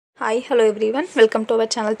Hi, hello everyone. Welcome to our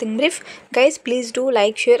channel Think Brief. Guys, please do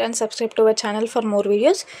like, share and subscribe to our channel for more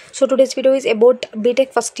videos. So today's video is about BTech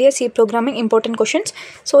first year C programming important questions.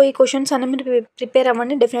 So ఈ questions అన్ని మీరు prepare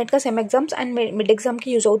అవ్వండి. డెఫినెట్గా sem exams and mid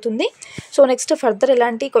ఎగ్జామ్కి use అవుతుంది. So next further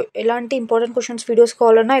ఎలాంటి important questions videos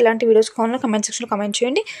కావాలన్నా ఎలాంటి వీడియోస్ కావాలన్నా కమెంట్ సెక్షన్లో కమెంట్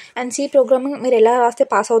చేయండి. అండ్ సి ప్రోగ్రామింగ్ మీరు ఎలా రాస్తే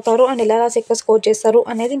పాస్ అవుతారు అండ్ ఎలా రాస్తే ఎక్కువ స్కోర్ చేస్తారు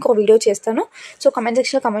అనేది ఇంకో వీడియో చేస్తాను. సో కమెంట్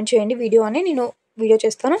సెక్షన్లో కమెంట్ చేయండి వీడియో అని నేను వీడియో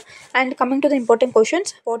చేస్తాను. And coming to the important questions,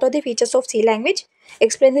 what are the features of C language,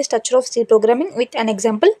 explain the structure of C programming with an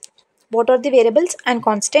example, what are the variables and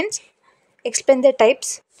constants, explain the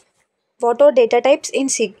types, what are data types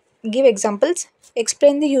in C, give examples,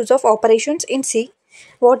 explain the use of operations in C,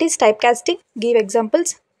 what is typecasting, give examples,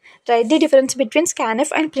 write the difference between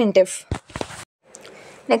scanf and printf.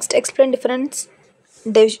 Next, explain different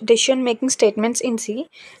decision making statements in C,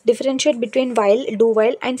 differentiate between while, do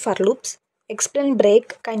while and for loops, explain break,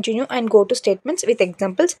 continue and go to statements with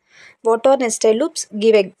examples, what are nested loops,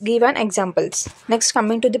 give an examples. Next,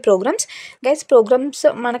 coming to the programs. Guys, programs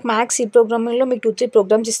మనకు maths ఈ ప్రోగ్రామింగ్లో మీకు 2-3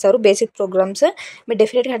 programmes ఇస్తారు, basic programmes మీరు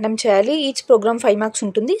డెఫినెట్గా attempt చేయాలి. Each programme 5 marks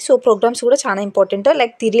ఉంటుంది. So programmes కూడా చాలా ఇంపార్టెంట్,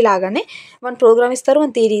 లైక్ థియరీ లాగానే 1 ప్రోగ్రామ్ ఇస్తారు,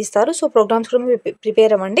 1 థియరీ ఇస్తారు. సో ప్రోగ్రామ్స్ కూడా మీరు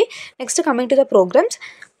ప్రిపేర్ అవ్వండి. Next, coming to the programmes,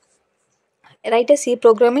 write a C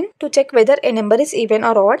programming to check whether a number is even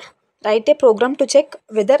or odd, write a program to check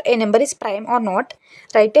whether a number is prime or not,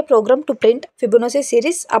 write a program to print Fibonacci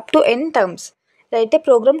series up to n terms, write a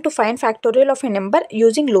program to find factorial of a number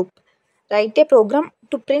using loop, write a program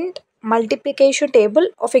to print multiplication table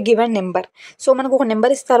of a given number. So మనకు ఒక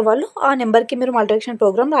number ఇస్తారు వాళ్ళు, ఆ నెంబర్కి మీరు multiplication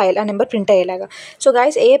programme రాయాలి, ఆ number print అయ్యేలాగా. సో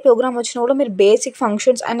గైస్, ఏ ప్రోగ్రామ్ వచ్చినా కూడా మీరు బేసిక్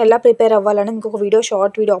ఫంక్షన్స్ అండ్ ఎలా ప్రిపేర్ అవ్వాలని ఇంకొక వీడియో,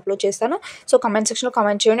 షార్ట్ వీడియో అప్లోడ్ చేస్తాను. సో కమెంట్ సెక్షన్లో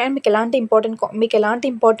కమెంట్ చేయండి. అండ్ మీకు ఎలాంటి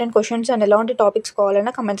ఇంపార్టెంట్ క్వశ్చన్స్ అండ్ ఎలాంటి టాపిక్స్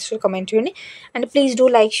కావాలన్నా కమెంట్ సెక్షన్లో కమెంట్ చేయండి. And please do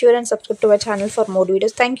like, share and subscribe to our channel for more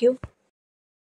videos. Thank you.